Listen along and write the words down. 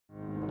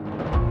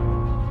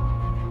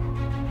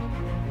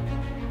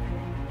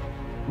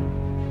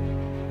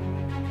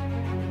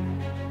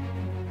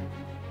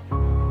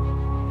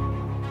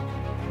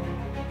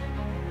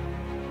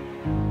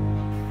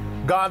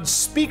God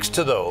speaks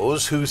to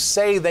those who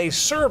say they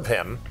serve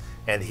him,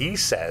 and he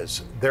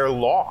says they're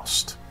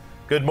lost.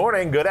 Good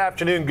morning, good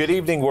afternoon, good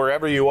evening,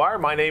 wherever you are.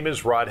 My name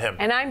is Rod Hemp.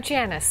 And I'm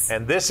Janice.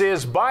 And this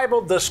is Bible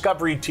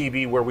Discovery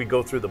TV, where we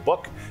go through the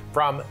book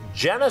from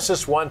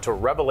Genesis 1 to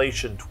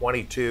Revelation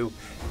 22.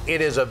 It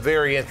is a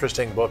very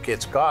interesting book.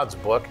 It's God's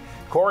book.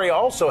 Corey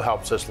also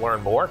helps us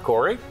learn more.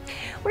 Corey?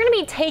 We're going to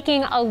be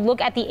taking a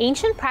look at the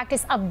ancient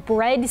practice of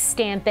bread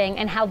stamping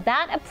and how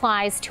that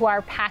applies to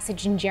our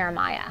passage in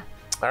Jeremiah.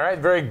 All right,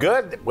 very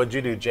good. What'd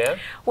you do, Jan?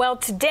 Well,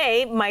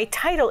 today my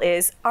title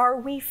is, Are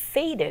We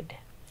Fated?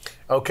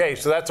 Okay,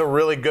 so that's a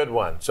really good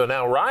one. So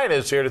now Ryan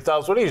is here to tell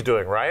us what he's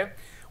doing. Ryan?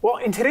 Well,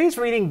 in today's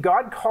reading,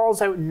 God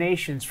calls out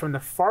nations from the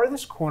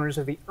farthest corners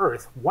of the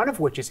earth, one of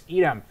which is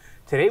Edom.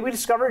 Today we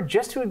discover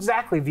just who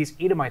exactly these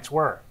Edomites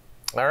were.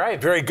 All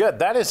right, very good.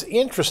 That is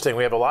interesting.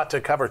 We have a lot to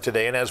cover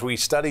today, and as we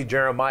study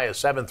Jeremiah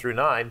 7 through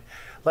 9,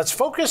 let's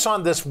focus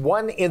on this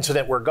one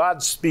incident where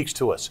God speaks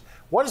to us.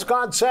 What is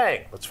God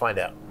saying? Let's find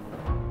out.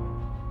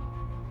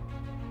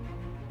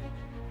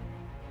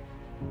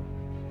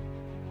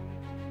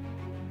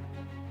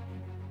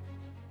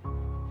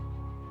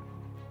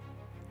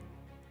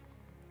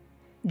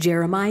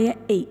 Jeremiah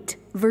 8,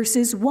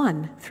 verses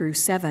 1 through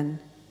 7.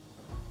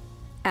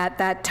 At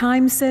that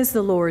time, says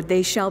the Lord,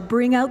 they shall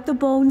bring out the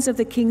bones of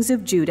the kings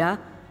of Judah,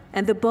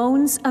 and the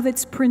bones of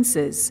its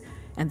princes,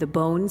 and the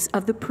bones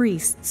of the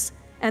priests,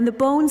 and the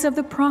bones of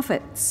the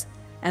prophets,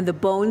 and the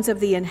bones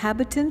of the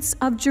inhabitants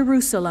of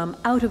Jerusalem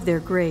out of their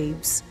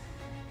graves.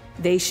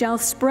 They shall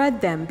spread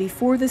them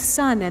before the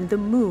sun and the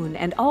moon,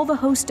 and all the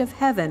host of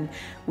heaven,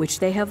 which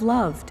they have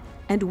loved,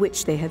 and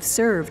which they have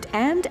served,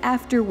 and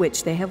after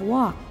which they have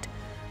walked,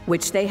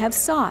 which they have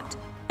sought,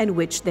 and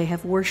which they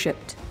have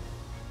worshipped.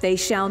 They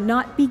shall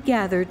not be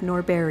gathered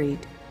nor buried.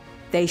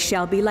 They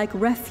shall be like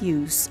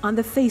refuse on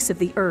the face of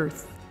the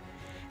earth.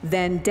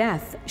 Then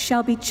death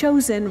shall be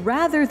chosen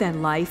rather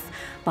than life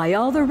by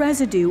all the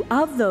residue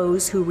of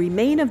those who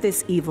remain of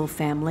this evil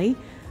family,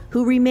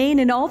 who remain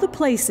in all the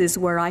places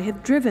where I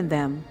have driven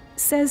them,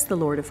 says the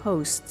Lord of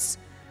hosts.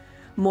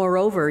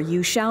 Moreover,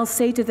 you shall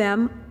say to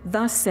them,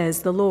 Thus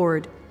says the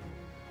Lord,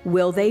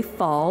 Will they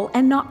fall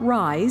and not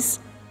rise?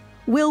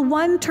 Will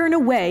one turn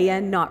away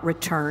and not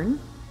return?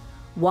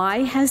 Why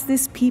has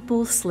this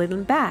people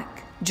slidden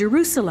back,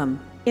 Jerusalem,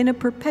 in a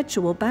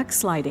perpetual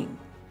backsliding?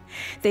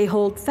 They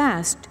hold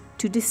fast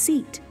to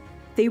deceit.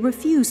 They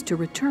refuse to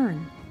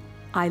return.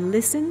 I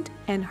listened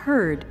and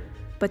heard,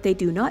 but they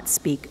do not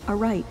speak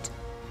aright.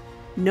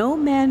 No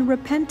man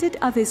repented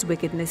of his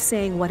wickedness,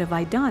 saying, What have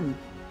I done?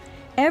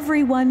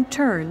 Everyone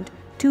turned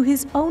to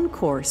his own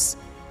course,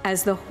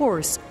 as the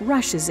horse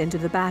rushes into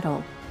the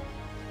battle.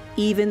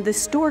 Even the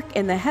stork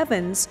in the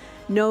heavens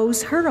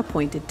knows her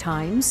appointed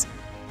times,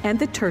 and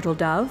the turtle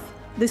dove,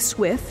 the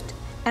swift,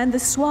 and the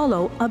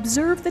swallow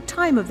observe the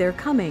time of their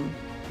coming.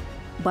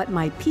 But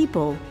my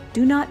people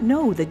do not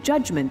know the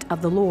judgment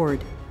of the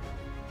Lord.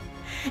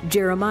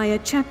 Jeremiah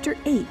chapter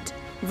 8,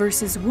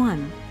 verses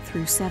 1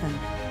 through 7.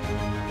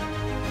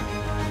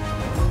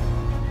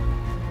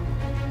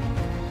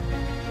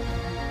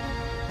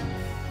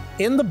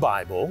 In the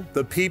Bible,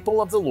 the people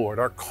of the Lord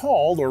are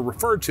called or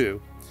referred to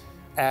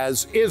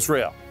as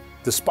Israel.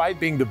 Despite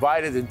being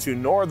divided into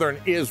northern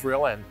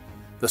Israel and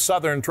the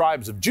southern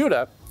tribes of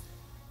Judah,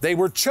 they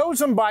were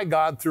chosen by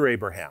God through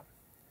Abraham.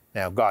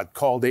 Now, God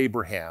called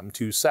Abraham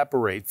to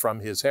separate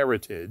from his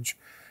heritage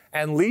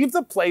and leave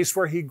the place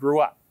where he grew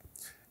up.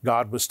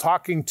 God was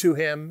talking to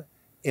him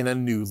in a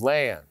new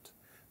land,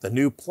 the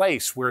new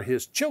place where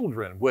his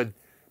children would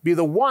be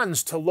the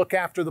ones to look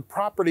after the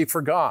property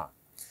for God.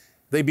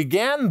 They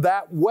began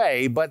that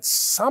way, but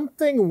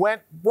something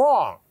went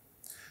wrong.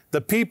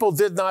 The people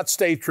did not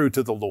stay true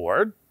to the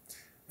Lord.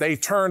 They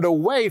turned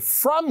away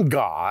from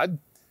God,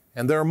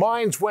 and their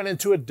minds went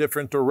into a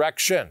different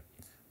direction,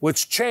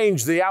 which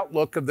changed the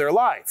outlook of their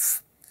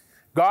life.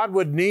 God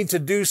would need to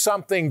do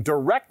something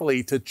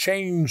directly to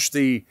change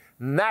the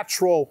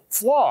natural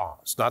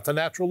flaws, not the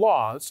natural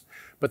laws,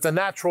 but the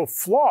natural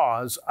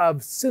flaws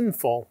of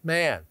sinful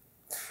man.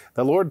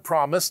 The Lord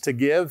promised to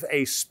give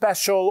a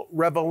special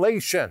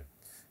revelation,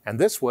 and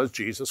this was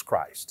Jesus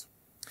Christ.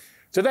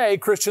 Today,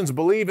 Christians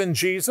believe in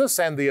Jesus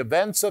and the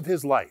events of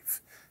his life,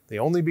 the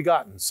only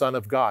begotten Son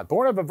of God,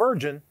 born of a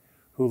virgin,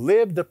 who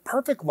lived a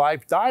perfect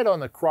life, died on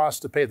the cross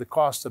to pay the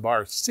cost of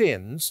our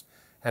sins,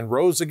 and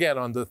rose again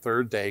on the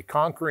third day,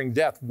 conquering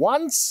death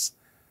once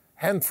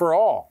and for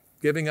all,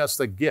 giving us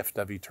the gift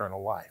of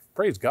eternal life.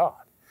 Praise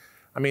God.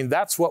 I mean,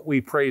 that's what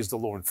we praise the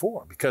Lord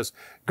for, because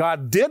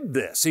God did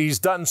this. He's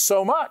done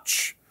so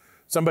much.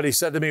 Somebody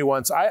said to me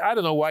once, I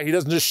don't know why he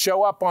doesn't just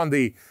show up on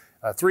the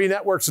 3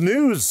 Networks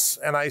news.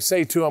 And I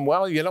say to him,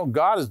 well, you know,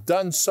 God has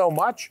done so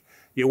much.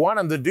 You want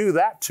him to do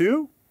that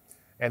too?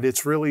 And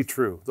it's really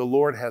true. The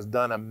Lord has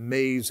done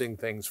amazing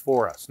things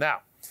for us.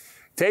 Now,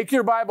 take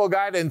your Bible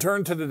guide and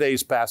turn to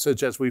today's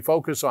passage as we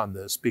focus on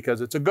this,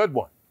 because it's a good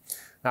one.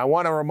 Now, I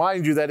want to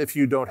remind you that if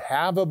you don't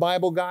have a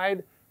Bible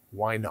guide,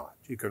 why not?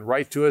 You can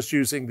write to us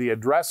using the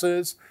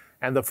addresses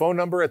and the phone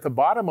number at the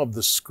bottom of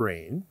the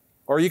screen,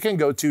 or you can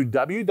go to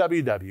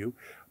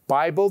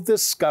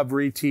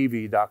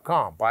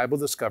www.BibleDiscoveryTV.com,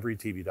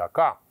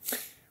 BibleDiscoveryTV.com.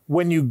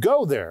 When you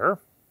go there,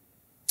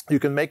 you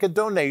can make a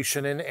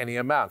donation in any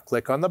amount.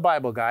 Click on the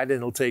Bible Guide and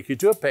it'll take you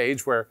to a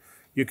page where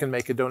you can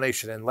make a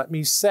donation. And let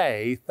me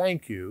say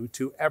thank you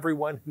to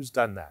everyone who's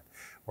done that.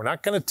 We're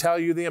not going to tell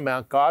you the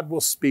amount. God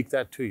will speak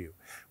that to you.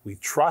 We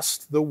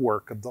trust the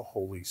work of the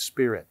Holy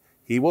Spirit.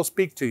 He will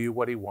speak to you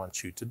what He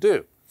wants you to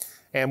do.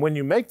 And when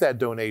you make that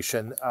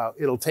donation,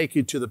 it'll take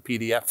you to the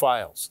PDF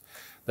files.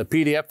 The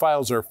PDF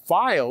files are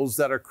files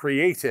that are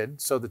created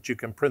so that you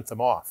can print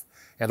them off.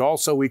 And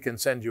also we can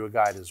send you a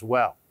guide as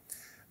well.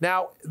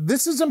 Now,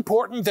 this is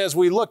important as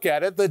we look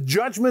at it, the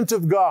judgment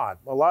of God.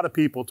 A lot of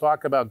people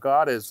talk about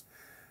God as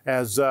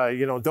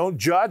don't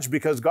judge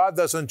because God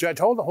doesn't judge.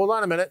 Hold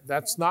on a minute.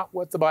 That's not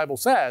what the Bible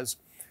says.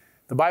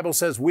 The Bible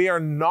says we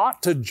are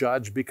not to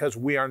judge because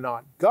we are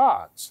not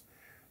gods.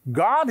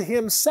 God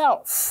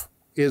Himself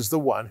is the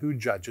one who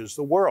judges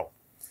the world.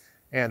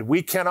 And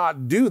we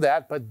cannot do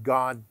that, but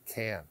God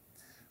can.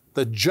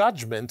 The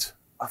judgment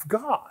of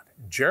God.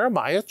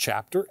 Jeremiah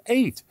chapter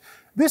 8.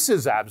 This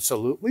is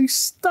absolutely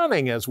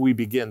stunning as we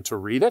begin to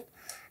read it.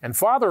 And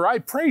Father, I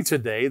pray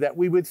today that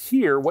we would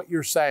hear what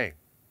you're saying.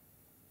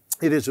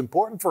 It is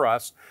important for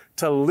us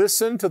to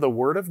listen to the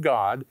word of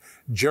God,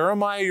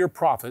 Jeremiah your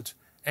prophet,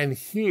 and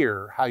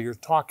hear how you're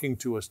talking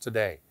to us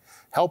today.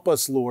 Help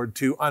us, Lord,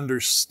 to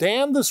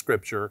understand the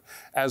scripture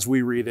as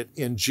we read it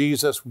in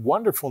Jesus'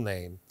 wonderful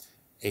name.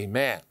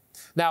 Amen.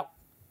 Now,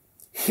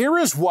 here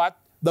is what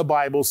the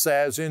Bible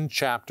says in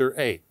chapter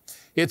 8.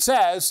 It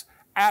says,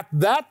 "At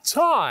that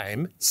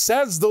time,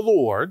 says the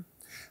Lord,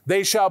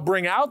 they shall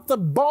bring out the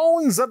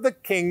bones of the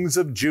kings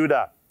of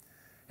Judah,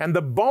 and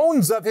the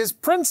bones of his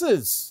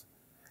princes,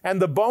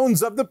 and the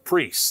bones of the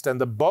priests,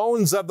 and the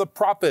bones of the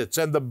prophets,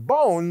 and the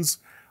bones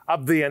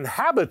of the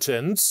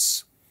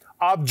inhabitants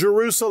of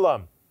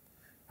Jerusalem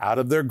out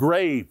of their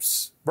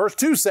graves." Verse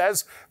 2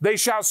 says, "They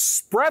shall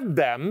spread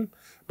them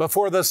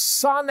before the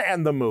sun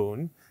and the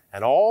moon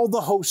and all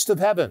the host of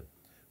heaven,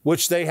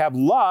 which they have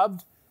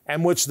loved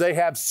and which they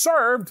have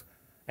served,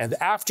 and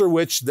after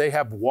which they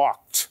have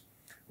walked,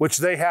 which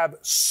they have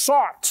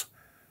sought,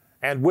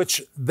 and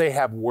which they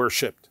have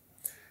worshipped.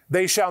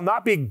 They shall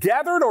not be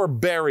gathered or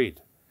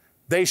buried.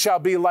 They shall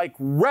be like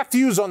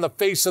refuse on the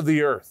face of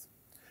the earth.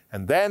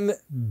 And then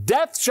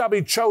death shall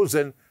be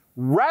chosen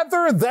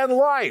rather than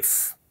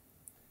life,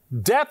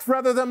 death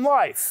rather than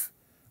life,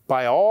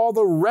 by all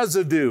the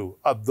residue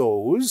of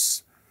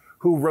those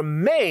who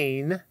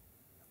remain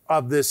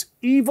of this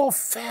evil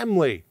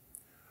family,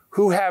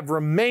 who have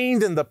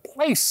remained in the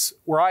place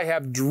where I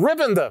have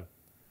driven them,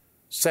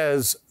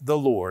 says the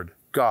Lord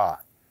God."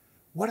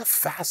 What a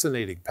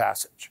fascinating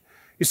passage.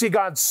 You see,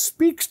 God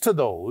speaks to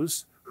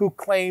those who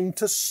claim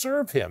to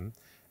serve Him,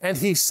 and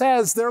He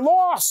says they're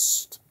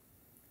lost.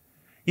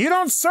 You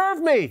don't serve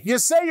me. You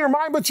say you're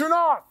mine, but you're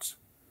not.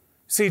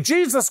 See,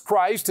 Jesus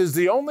Christ is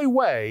the only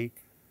way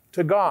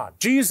to God.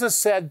 Jesus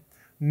said,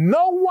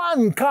 no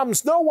one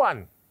comes, no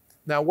one.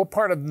 Now, what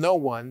part of no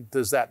one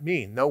does that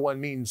mean? No one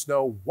means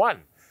no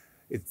one.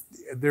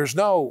 There's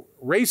no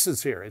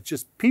races here. It's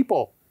just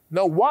people.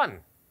 No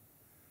one.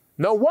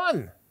 No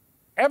one.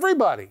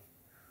 Everybody.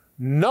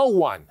 No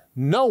one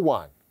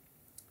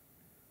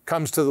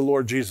comes to the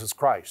Lord Jesus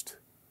Christ,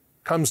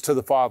 comes to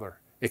the Father,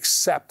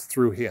 except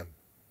through Him.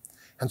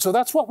 And so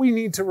that's what we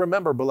need to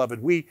remember, beloved.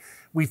 We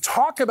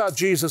talk about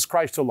Jesus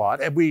Christ a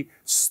lot, and we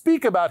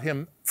speak about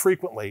Him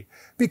frequently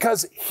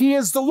because He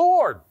is the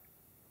Lord.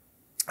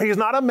 He's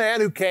not a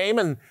man who came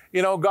and,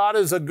 God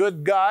is a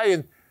good guy,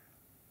 and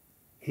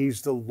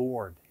He's the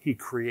Lord. He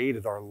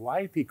created our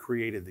life. He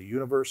created the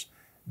universe.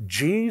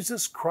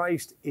 Jesus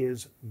Christ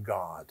is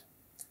God,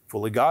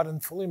 fully God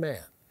and fully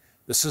man.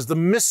 This is the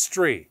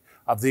mystery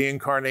of the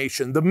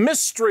incarnation, the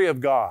mystery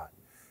of God.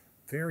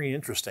 Very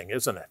interesting,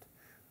 isn't it?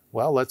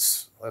 Well,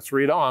 let's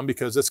read on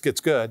because this gets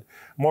good.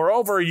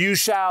 "Moreover, you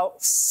shall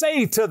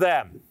say to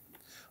them,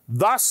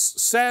 thus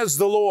says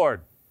the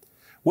Lord,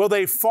 will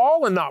they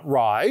fall and not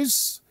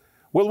rise?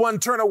 Will one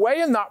turn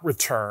away and not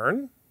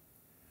return?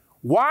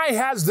 Why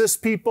has this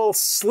people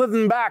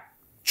slidden back,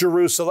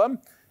 Jerusalem,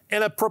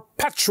 in a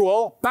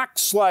perpetual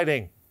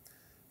backsliding?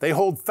 They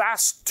hold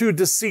fast to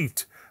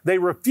deceit. They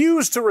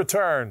refuse to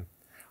return.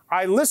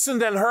 I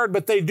listened and heard,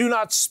 but they do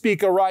not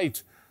speak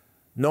aright.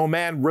 No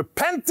man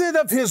repented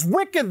of his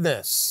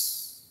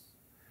wickedness,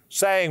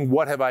 saying,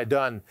 what have I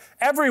done?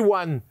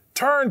 Everyone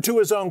turned to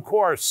his own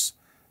course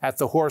as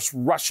the horse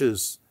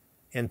rushes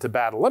into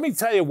battle." Let me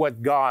tell you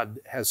what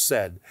God has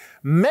said.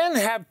 Men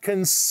have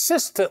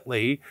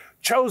consistently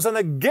chosen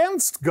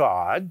against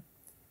God.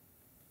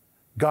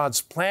 God's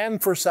plan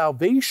for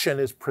salvation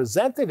is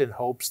presented in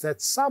hopes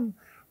that some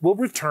will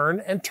return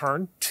and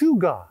turn to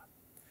God.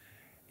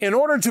 In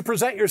order to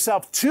present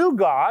yourself to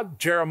God,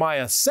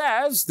 Jeremiah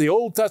says, the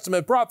Old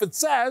Testament prophet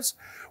says,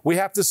 we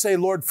have to say,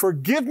 Lord,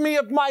 forgive me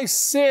of my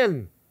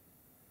sin.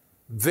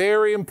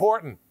 Very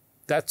important.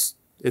 That's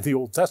in the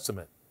Old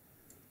Testament.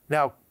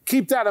 Now,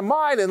 keep that in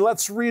mind and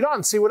let's read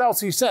on, see what else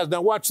he says.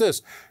 Now watch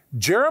this.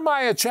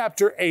 Jeremiah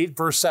chapter 8,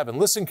 verse 7.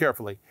 Listen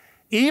carefully.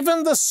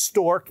 Even the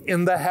stork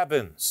in the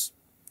heavens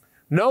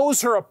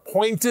knows her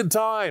appointed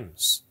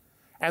times,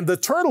 and the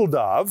turtle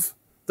dove,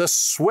 the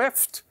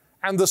swift,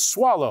 and the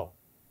swallow.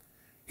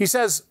 He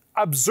says,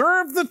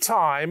 observe the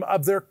time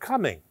of their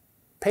coming.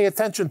 Pay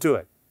attention to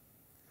it.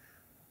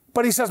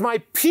 But he says, my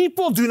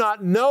people do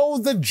not know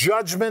the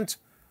judgment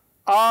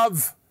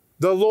of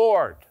the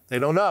Lord. They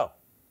don't know.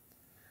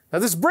 Now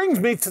this brings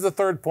me to the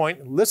third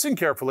point. Listen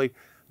carefully.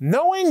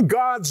 Knowing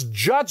God's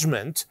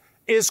judgment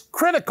is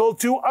critical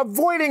to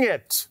avoiding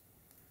it.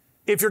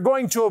 If you're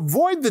going to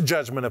avoid the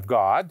judgment of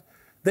God,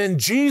 then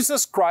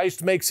Jesus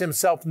Christ makes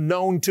himself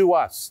known to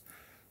us.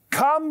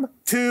 Come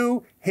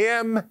to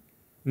him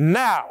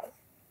now.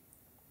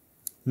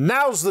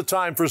 Now's the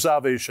time for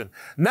salvation.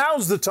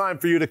 Now's the time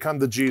for you to come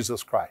to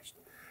Jesus Christ.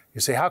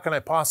 You say, how can I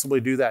possibly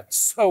do that?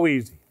 So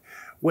easy.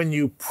 When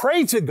you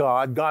pray to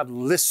God, God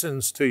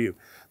listens to you.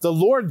 The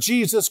Lord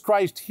Jesus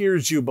Christ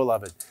hears you,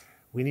 beloved.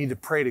 We need to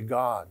pray to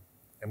God,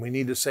 and we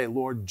need to say,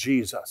 Lord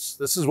Jesus.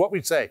 This is what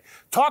we say.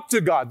 Talk to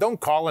God. Don't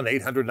call an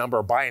 800 number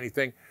or buy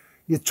anything.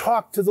 You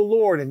talk to the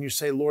Lord and you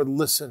say, Lord,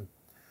 listen,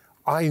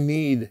 I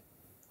need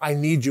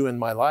you in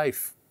my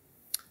life.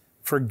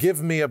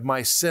 Forgive me of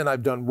my sin.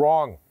 I've done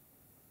wrong.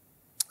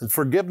 And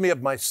forgive me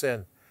of my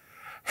sin.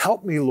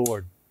 Help me,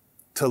 Lord,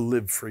 to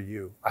live for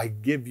you. I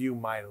give you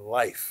my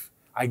life.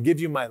 I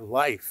give you my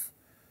life.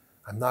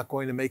 I'm not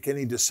going to make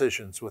any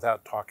decisions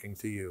without talking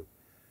to you.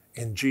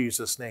 In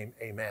Jesus' name,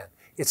 amen.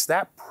 It's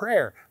that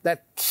prayer,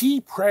 that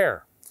key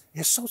prayer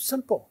is so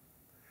simple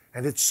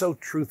and it's so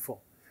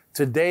truthful.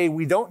 Today,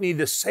 we don't need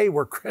to say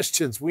we're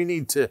Christians. We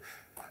need to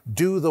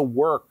do the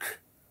work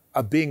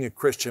of being a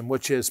Christian,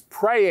 which is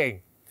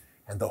praying.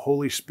 And the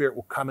Holy Spirit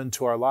will come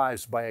into our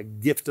lives by a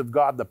gift of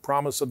God, the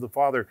promise of the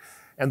Father.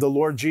 And the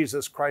Lord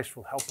Jesus Christ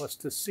will help us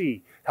to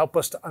see, help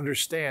us to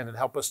understand, and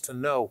help us to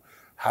know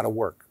how to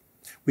work.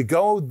 We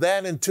go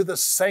then into the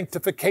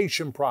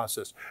sanctification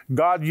process.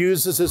 God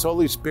uses his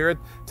Holy Spirit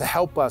to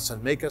help us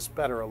and make us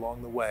better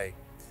along the way.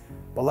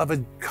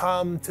 Beloved,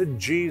 come to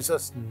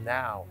Jesus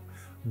now.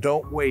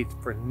 Don't wait,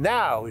 for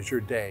now is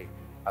your day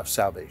of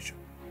salvation.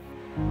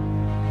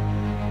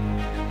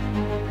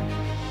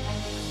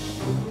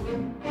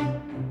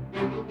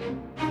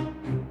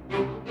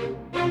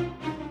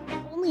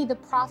 The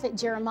prophet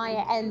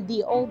Jeremiah and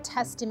the Old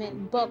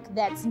Testament book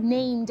that's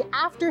named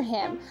after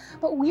him,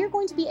 but we're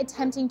going to be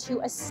attempting to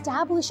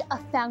establish a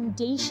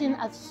foundation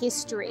of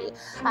history.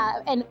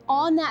 And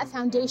on that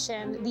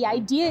foundation, the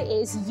idea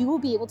is you will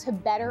be able to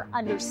better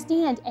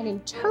understand and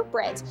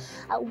interpret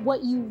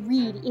what you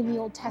read in the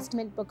Old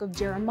Testament book of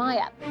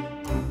Jeremiah.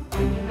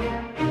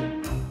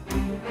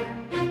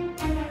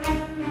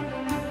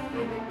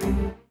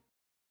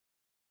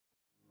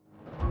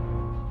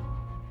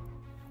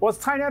 Well, it's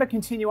time now to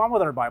continue on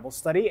with our Bible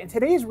study, and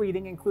today's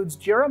reading includes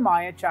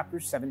Jeremiah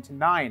chapters 7 to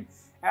 9.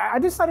 And I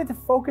decided to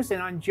focus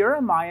in on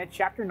Jeremiah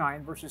chapter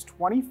 9, verses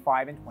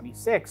 25 and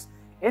 26,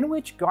 in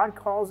which God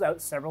calls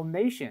out several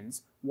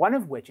nations, one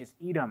of which is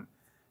Edom.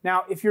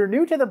 Now, if you're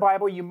new to the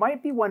Bible, you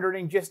might be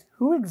wondering just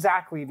who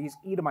exactly these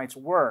Edomites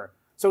were.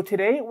 So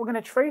today, we're going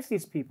to trace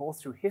these people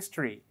through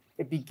history.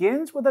 It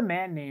begins with a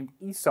man named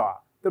Esau,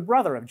 the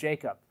brother of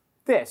Jacob.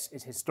 This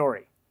is his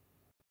story.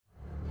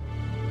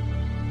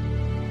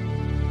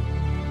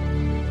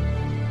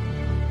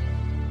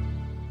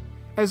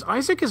 As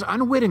Isaac is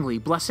unwittingly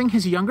blessing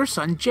his younger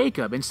son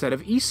Jacob instead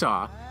of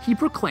Esau, he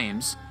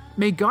proclaims,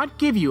 "May God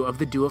give you of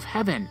the dew of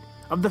heaven,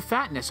 of the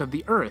fatness of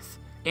the earth,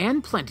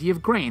 and plenty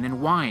of grain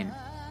and wine."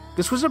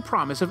 This was a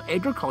promise of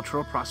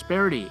agricultural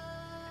prosperity.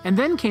 And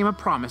then came a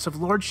promise of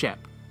lordship.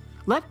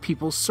 "Let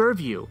peoples serve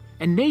you,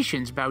 and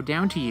nations bow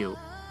down to you.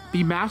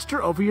 Be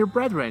master over your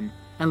brethren,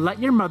 and let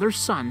your mother's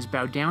sons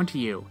bow down to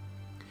you."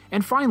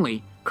 And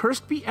finally,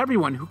 "Cursed be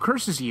everyone who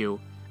curses you,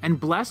 and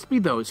blessed be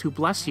those who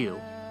bless you."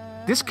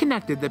 This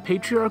connected the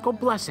patriarchal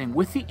blessing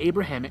with the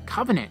Abrahamic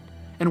covenant,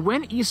 and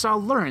when Esau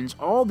learns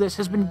all this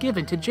has been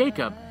given to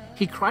Jacob,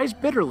 he cries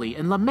bitterly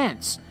and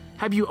laments,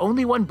 "Have you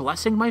only one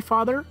blessing, my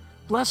father?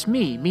 Bless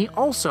me, me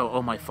also,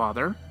 O my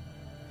father."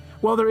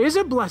 Well, there is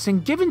a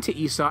blessing given to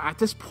Esau at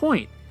this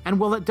point, and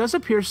while it does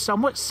appear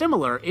somewhat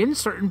similar in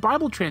certain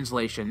Bible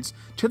translations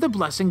to the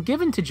blessing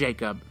given to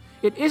Jacob,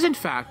 it is in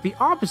fact the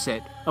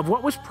opposite of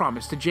what was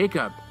promised to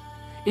Jacob.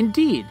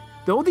 Indeed,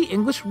 though the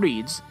English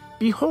reads,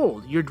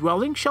 "Behold, your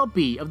dwelling shall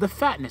be of the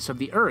fatness of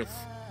the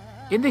earth,"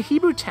 in the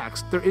Hebrew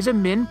text there is a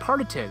min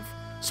partitive,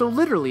 so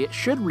literally it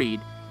should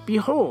read,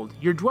 "Behold,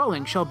 your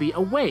dwelling shall be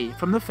away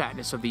from the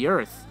fatness of the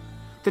earth."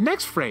 The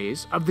next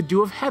phrase, "of the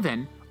dew of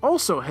heaven,"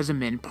 also has a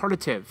min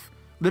partitive,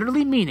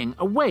 literally meaning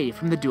away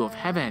from the dew of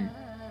heaven.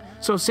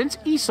 So since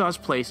Esau's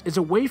place is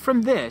away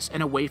from this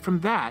and away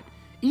from that,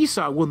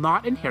 Esau will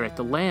not inherit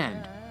the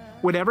land.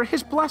 Whatever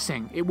his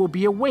blessing, it will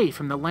be away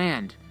from the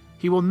land.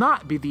 He will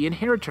not be the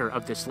inheritor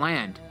of this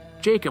land.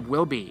 Jacob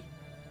will be.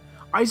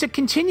 Isaac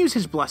continues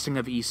his blessing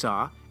of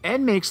Esau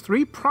and makes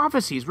 3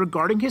 prophecies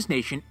regarding his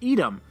nation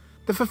Edom,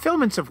 the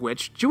fulfillments of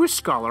which Jewish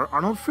scholar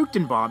Arnold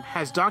Fruchtenbaum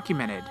has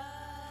documented.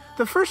 The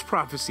The first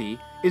prophecy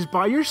is,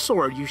 "By your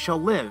sword you shall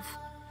live."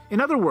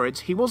 In other words,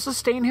 he will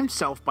sustain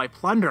himself by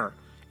plunder,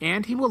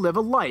 and he will live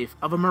a life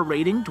of a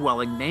marauding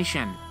dwelling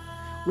nation.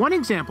 One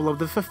example of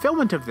the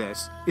fulfillment of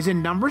this is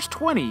in Numbers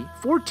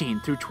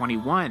 20:14 through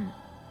 21.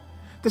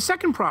 The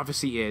second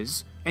prophecy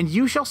is, "And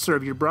you shall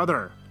serve your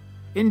brother."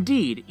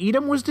 Indeed,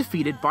 Edom was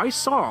defeated by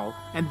Saul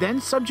and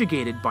then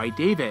subjugated by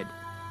David.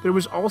 There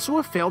was also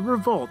a failed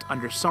revolt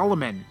under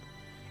Solomon.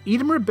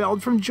 Edom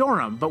rebelled from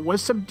Joram, but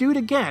was subdued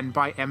again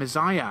by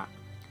Amaziah.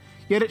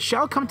 "Yet it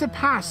shall come to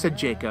pass," said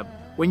Jacob,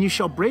 "when you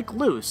shall break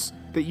loose,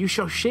 that you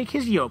shall shake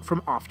his yoke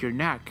from off your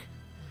neck."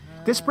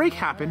 This break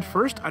happened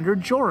first under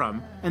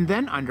Joram and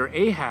then under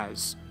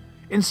Ahaz.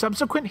 In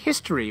subsequent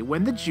history,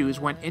 when the Jews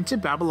went into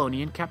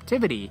Babylonian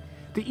captivity,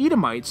 the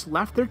Edomites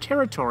left their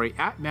territory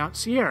at Mount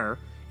Seir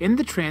in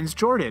the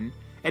Transjordan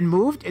and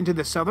moved into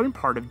the southern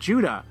part of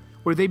Judah,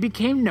 where they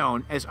became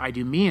known as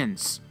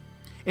Idumeans.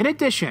 In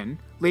addition,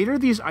 later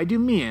these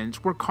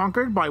Idumeans were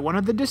conquered by one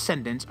of the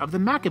descendants of the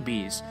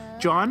Maccabees,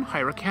 John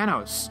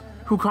Hyrcanus,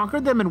 who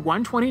conquered them in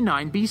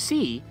 129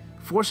 BC,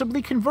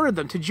 forcibly converted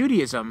them to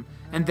Judaism,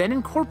 and then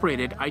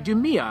incorporated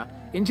Idumea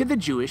into the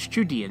Jewish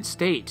Judean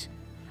state.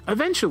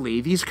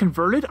 Eventually, these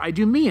converted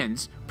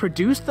Idumeans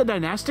produced the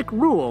dynastic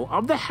rule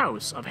of the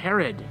House of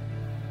Herod.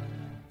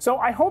 So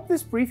I hope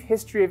this brief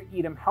history of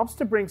Edom helps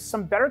to bring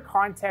some better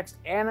context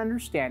and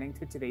understanding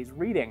to today's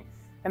reading,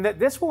 and that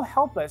this will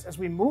help us as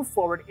we move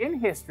forward in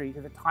history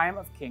to the time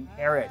of King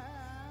Herod.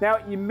 Now,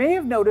 you may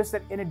have noticed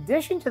that in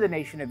addition to the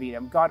nation of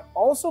Edom, God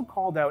also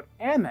called out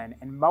Ammon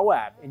and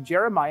Moab in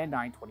Jeremiah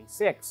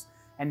 9:26,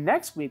 and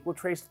next week we'll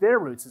trace their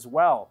roots as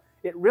well.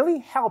 It really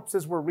helps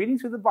as we're reading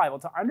through the Bible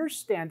to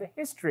understand the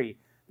history,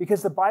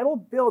 because the Bible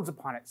builds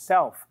upon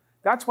itself.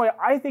 That's why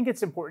I think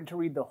it's important to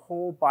read the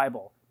whole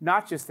Bible,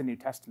 not just the New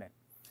Testament.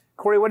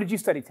 Corey, what did you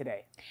study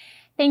today?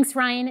 Thanks,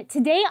 Ryan.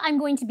 Today, I'm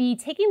going to be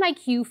taking my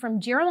cue from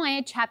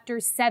Jeremiah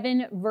chapter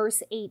 7,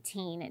 verse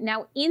 18.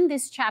 Now, in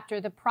this chapter,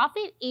 the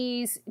prophet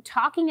is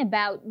talking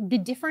about the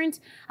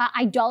different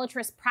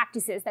idolatrous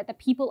practices that the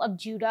people of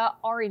Judah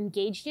are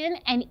engaged in.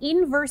 And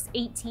in verse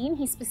 18,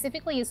 he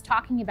specifically is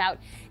talking about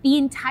the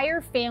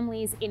entire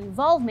family's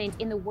involvement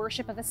in the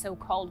worship of the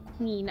so-called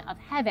Queen of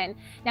Heaven.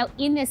 Now,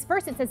 in this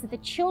verse, it says that the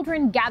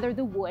children gather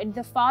the wood,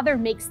 the father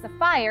makes the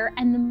fire,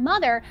 and the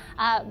mother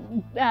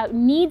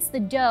kneads the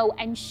dough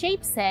and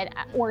shapes it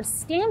or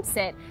stamps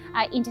it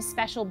into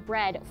special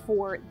bread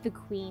for the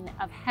Queen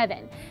of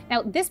Heaven.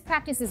 Now, this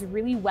practice is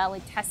really well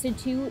attested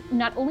to,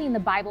 not only in the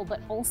Bible, but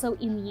also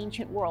in the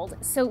ancient world.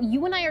 So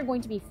you and I are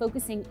going to be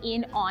focusing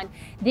in on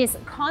this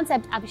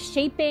concept of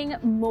shaping,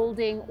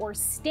 molding, or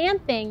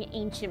stamping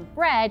ancient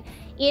bread.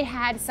 It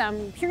had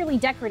some purely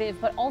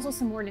decorative, but also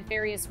some more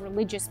nefarious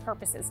religious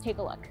purposes. Take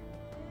a look.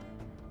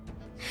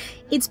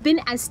 It's been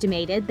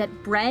estimated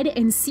that bread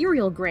and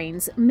cereal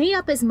grains made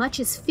up as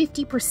much as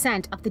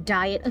 50% of the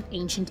diet of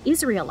ancient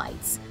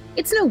Israelites.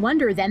 It's no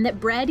wonder then that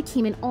bread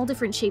came in all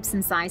different shapes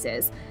and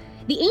sizes.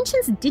 The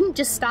ancients didn't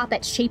just stop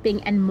at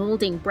shaping and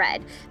molding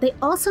bread, they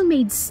also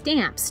made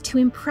stamps to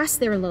impress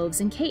their loaves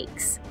and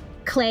cakes.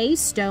 Clay,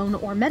 stone,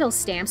 or metal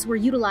stamps were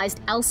utilized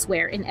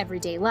elsewhere in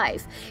everyday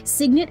life.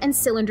 Signet and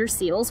cylinder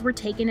seals were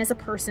taken as a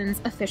person's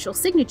official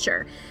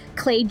signature.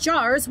 Clay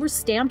jars were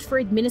stamped for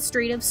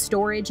administrative,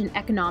 storage, and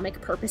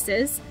economic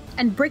purposes,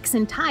 and bricks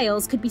and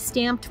tiles could be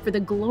stamped for the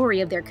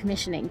glory of their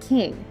commissioning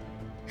king.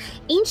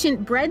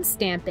 Ancient bread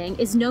stamping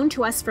is known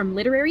to us from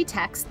literary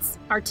texts,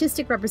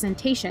 artistic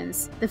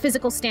representations, the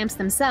physical stamps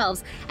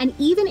themselves, and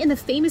even in the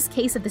famous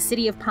case of the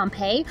city of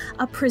Pompeii,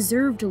 a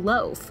preserved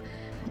loaf.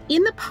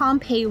 In the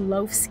Pompeii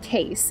loaf's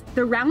case,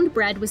 the round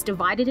bread was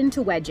divided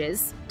into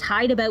wedges,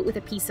 tied about with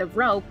a piece of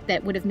rope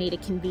that would have made a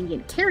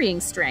convenient carrying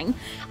string,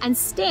 and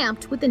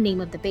stamped with the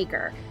name of the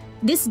baker.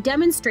 This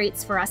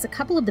demonstrates for us a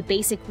couple of the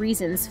basic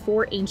reasons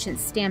for ancient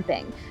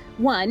stamping.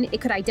 One,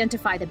 it could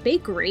identify the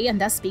bakery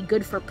and thus be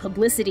good for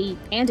publicity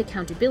and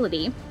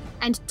accountability.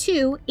 And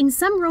two, in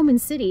some Roman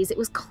cities, it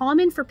was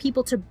common for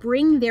people to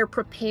bring their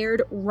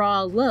prepared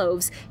raw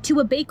loaves to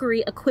a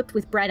bakery equipped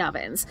with bread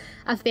ovens.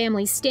 A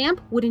family stamp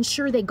would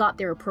ensure they got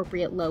their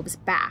appropriate loaves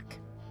back.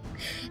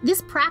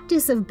 This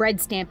practice of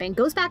bread stamping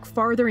goes back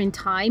farther in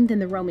time than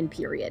the Roman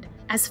period.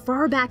 As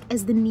far back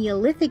as the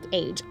Neolithic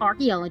age,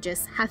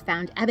 archaeologists have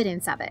found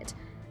evidence of it.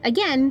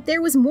 Again,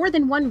 there was more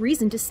than one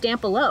reason to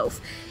stamp a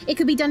loaf. It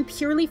could be done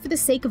purely for the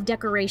sake of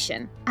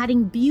decoration,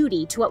 adding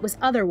beauty to what was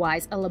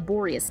otherwise a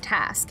laborious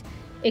task.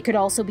 It could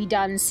also be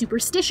done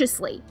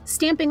superstitiously,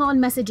 stamping on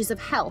messages of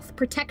health,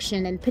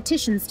 protection, and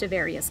petitions to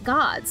various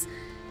gods.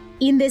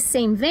 In this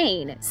same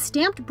vein,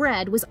 stamped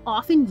bread was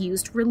often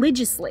used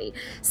religiously.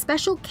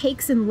 Special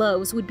cakes and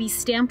loaves would be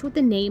stamped with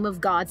the name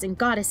of gods and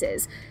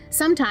goddesses,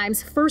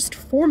 sometimes first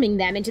forming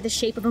them into the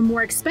shape of a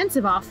more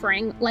expensive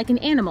offering, like an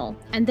animal,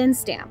 and then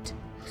stamped.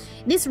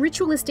 This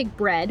ritualistic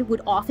bread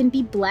would often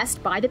be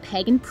blessed by the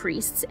pagan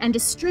priests and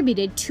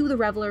distributed to the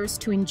revelers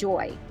to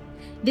enjoy.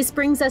 This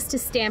brings us to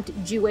stamped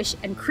Jewish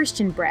and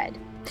Christian bread.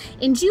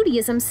 In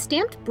Judaism,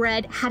 stamped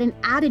bread had an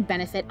added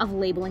benefit of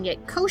labeling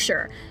it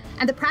kosher,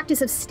 and the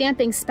practice of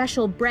stamping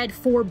special bread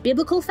for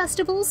biblical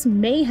festivals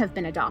may have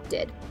been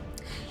adopted.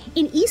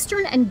 In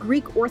Eastern and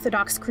Greek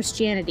Orthodox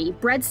Christianity,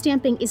 bread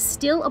stamping is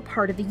still a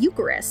part of the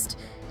Eucharist.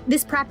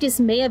 This practice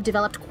may have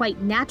developed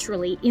quite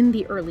naturally in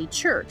the early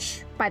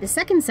church. By the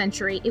 2nd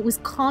century, it was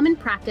common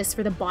practice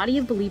for the body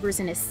of believers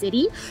in a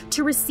city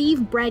to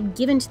receive bread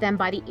given to them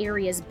by the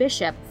area's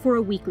bishop for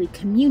a weekly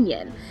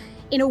communion.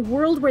 In a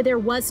world where there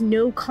was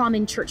no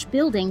common church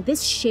building,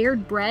 this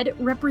shared bread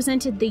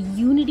represented the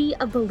unity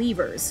of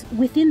believers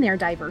within their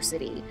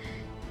diversity.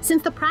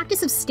 Since the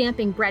practice of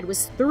stamping bread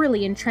was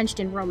thoroughly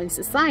entrenched in Roman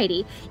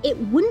society, it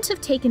wouldn't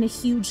have taken a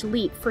huge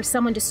leap for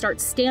someone to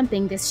start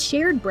stamping this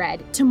shared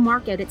bread to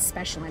mark out its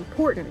special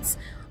importance.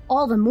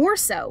 All the more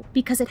so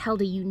because it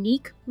held a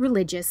unique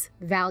religious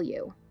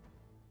value.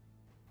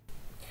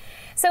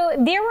 So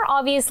there were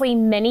obviously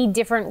many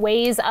different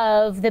ways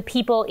of the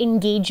people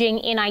engaging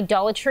in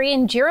idolatry,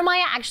 and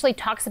Jeremiah actually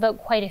talks about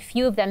quite a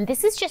few of them.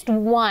 This is just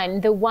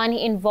one, the one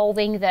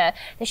involving the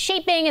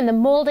shaping and the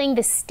molding,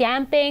 the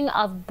stamping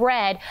of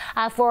bread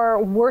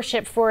for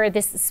worship for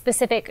this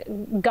specific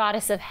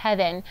goddess of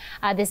heaven,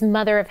 this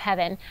mother of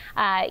heaven.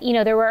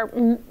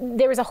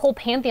 There was a whole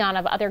pantheon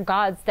of other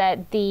gods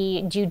that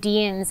the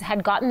Judeans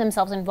had gotten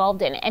themselves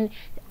involved in, and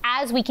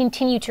as we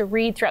continue to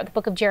read throughout the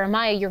book of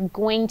Jeremiah, you're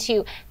going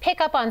to pick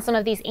up on some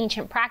of these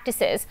ancient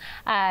practices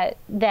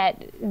that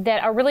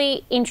are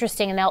really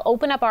interesting, and they'll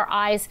open up our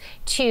eyes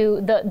to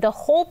the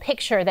whole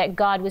picture that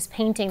God was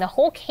painting, the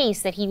whole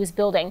case that he was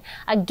building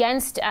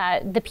against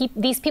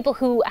these people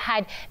who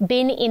had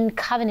been in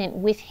covenant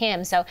with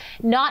him. So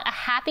not a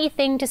happy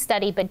thing to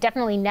study, but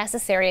definitely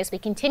necessary as we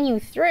continue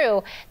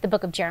through the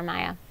book of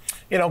Jeremiah.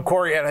 You know,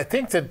 Corey, and I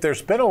think that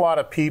there's been a lot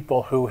of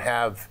people who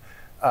have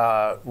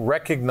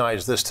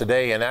recognize this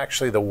today, and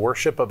actually the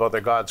worship of other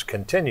gods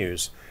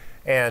continues,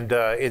 and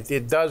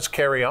it does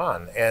carry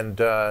on, and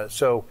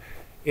so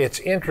it's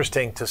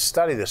interesting to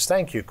study this.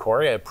 Thank you,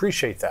 Corey. I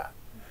appreciate that.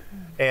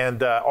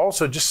 And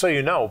also, just so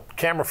you know,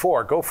 camera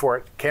 4, go for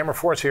it. Camera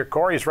 4 is here.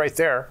 Corey's right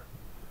there.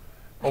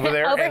 Over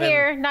there. Over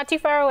here, not too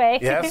far away.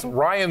 Yes,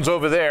 Ryan's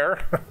over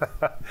there.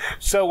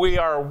 So we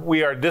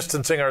are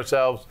distancing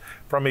ourselves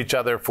from each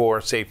other for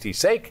safety's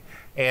sake.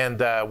 And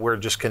we're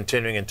just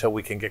continuing until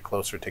we can get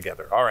closer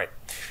together. All right.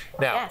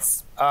 Now,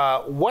 yes.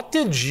 What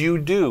did you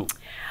do?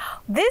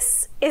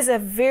 This is a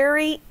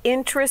very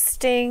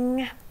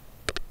interesting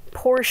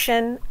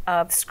portion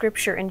of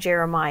Scripture in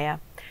Jeremiah.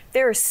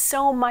 There is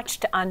so much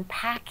to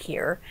unpack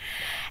here.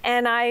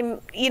 And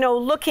I'm,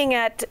 looking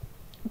at,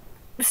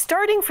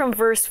 starting from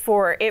verse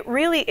 4,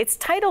 it's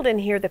titled in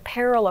here, The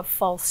Peril of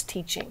False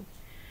Teaching.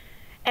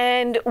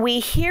 And we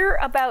hear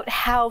about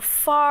how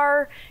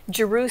far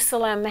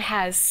Jerusalem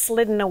has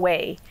slidden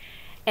away.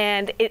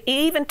 And it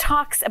even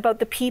talks about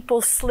the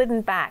people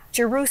slidden back,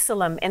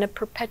 Jerusalem in a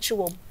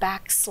perpetual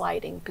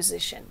backsliding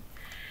position.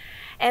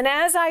 And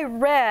as I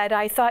read,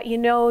 I thought,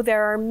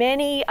 there are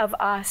many of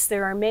us,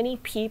 there are many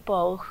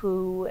people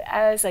who,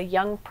 as a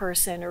young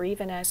person or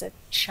even as a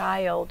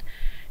child,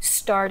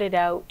 started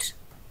out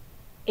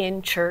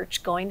in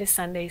church, going to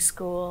Sunday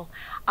school.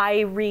 I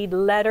read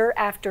letter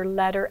after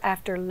letter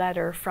after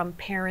letter from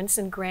parents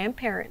and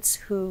grandparents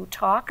who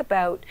talk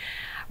about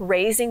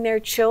raising their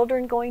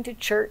children, going to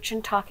church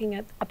and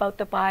talking about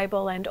the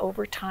Bible, and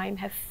over time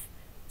have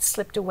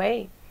slipped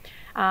away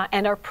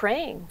and are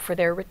praying for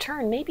their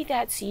return. Maybe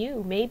that's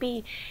you.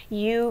 Maybe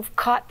you've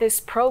caught this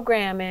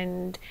program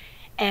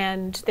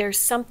and there's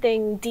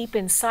something deep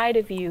inside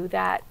of you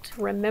that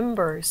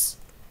remembers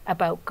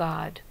about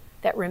God,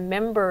 that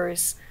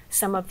remembers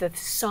some of the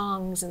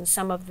songs and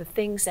some of the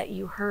things that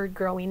you heard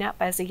growing up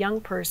as a young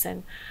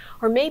person.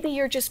 Or maybe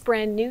you're just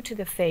brand new to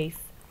the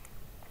faith.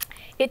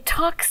 It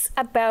talks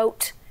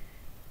about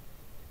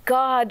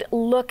God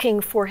looking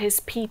for his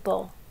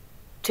people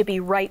to be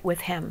right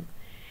with him.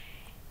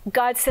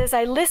 God says,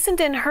 I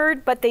listened and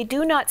heard, but they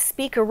do not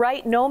speak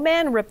aright. No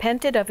man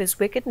repented of his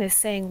wickedness,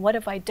 saying, what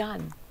have I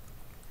done?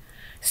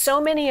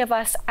 So many of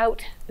us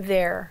out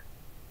there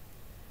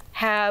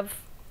have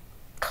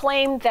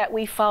claimed that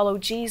we follow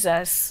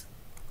Jesus,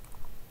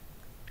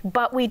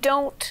 but we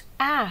don't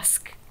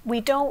ask. We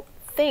don't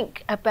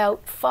think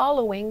about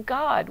following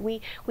God.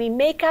 We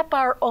make up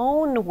our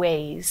own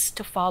ways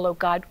to follow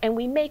God, and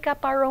we make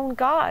up our own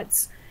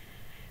gods.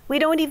 We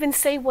don't even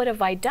say, what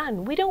have I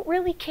done? We don't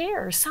really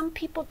care. Some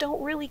people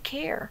don't really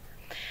care.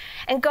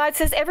 And God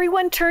says,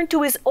 everyone turn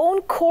to his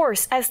own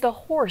course as the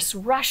horse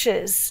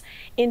rushes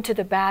into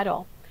the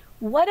battle.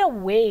 What a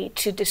way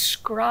to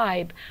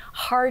describe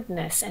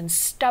hardness and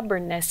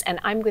stubbornness, and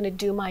I'm going to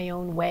do my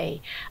own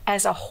way,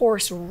 as a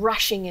horse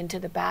rushing into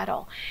the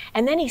battle.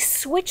 And then he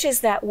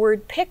switches that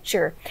word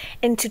picture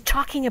into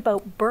talking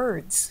about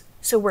birds.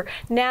 So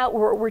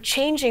we're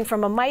changing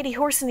from a mighty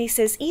horse, and he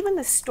says, even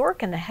the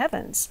stork in the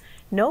heavens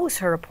knows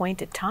her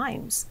appointed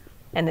times.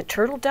 And the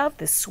turtle dove,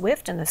 the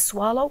swift, and the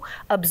swallow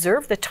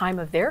observe the time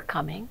of their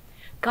coming.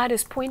 God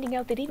is pointing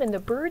out that even the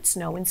birds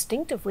know,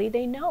 instinctively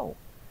they know.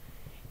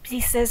 He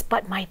says,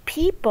 but my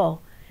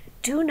people,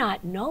 do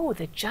not know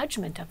the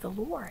judgment of the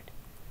Lord.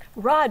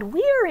 Rod,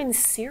 we are in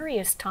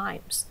serious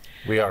times.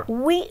 We are.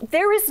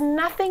 There is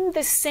nothing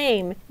the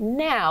same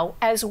now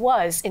as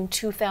was in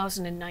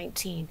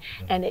 2019,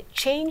 and it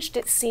changed,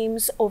 it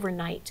seems,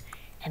 overnight.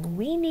 And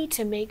we need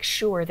to make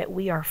sure that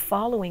we are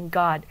following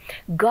God.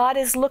 God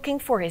is looking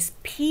for his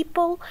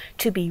people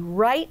to be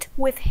right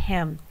with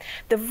him.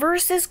 The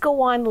verses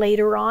go on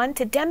later on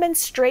to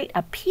demonstrate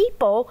a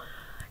people,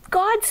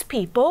 God's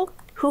people,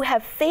 who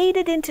have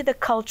faded into the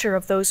culture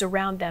of those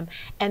around them,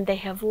 and they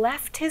have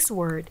left his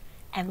word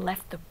and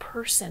left the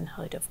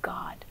personhood of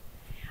God.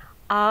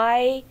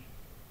 I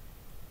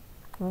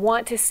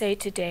want to say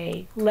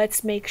today,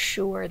 let's make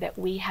sure that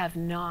we have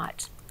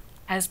not,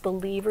 as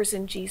believers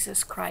in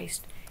Jesus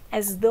Christ,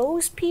 as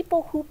those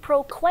people who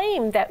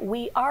proclaim that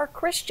we are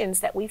Christians,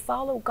 that we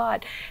follow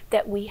God,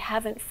 that we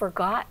haven't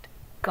forgot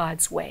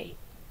God's way,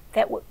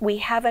 that we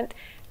haven't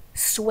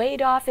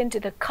swayed off into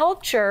the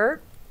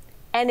culture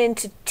and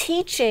into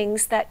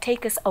teachings that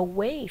take us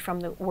away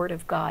from the Word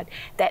of God,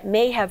 that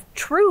may have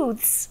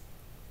truths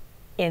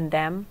in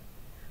them,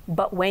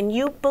 but when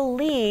you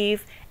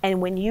believe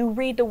and when you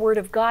read the Word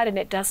of God and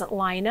it doesn't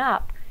line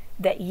up,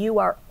 that you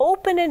are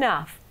open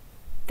enough,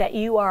 that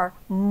you are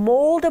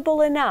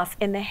moldable enough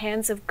in the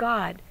hands of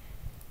God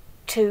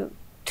to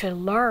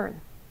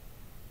learn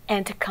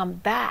and to come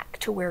back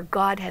to where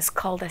God has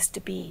called us to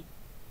be.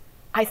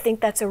 I think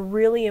that's a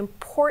really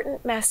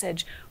important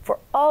message for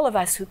all of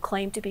us who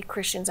claim to be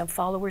Christians and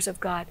followers of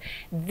God.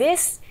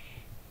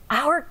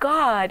 Our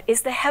God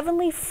is the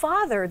Heavenly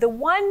Father, the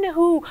one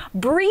who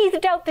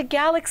breathed out the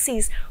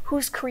galaxies,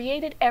 who's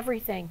created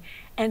everything,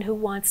 and who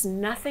wants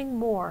nothing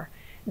more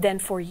than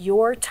for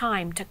your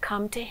time to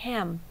come to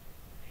him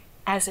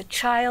as a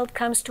child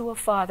comes to a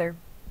father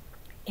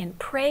in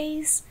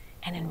praise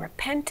and in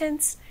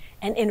repentance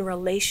and in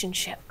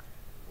relationship.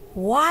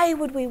 Why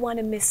would we want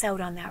to miss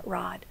out on that,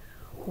 Rod?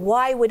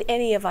 Why would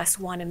any of us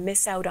want to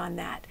miss out on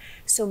that?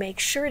 So make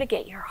sure to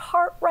get your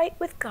heart right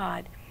with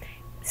God.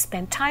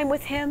 Spend time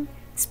with him.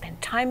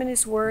 Spend time in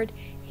his word.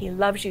 He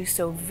loves you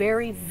so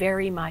very,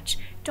 very much.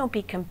 Don't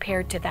be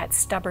compared to that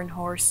stubborn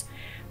horse,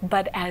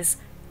 but as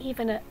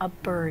even a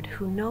bird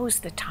who knows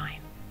the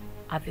time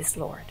of his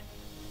Lord.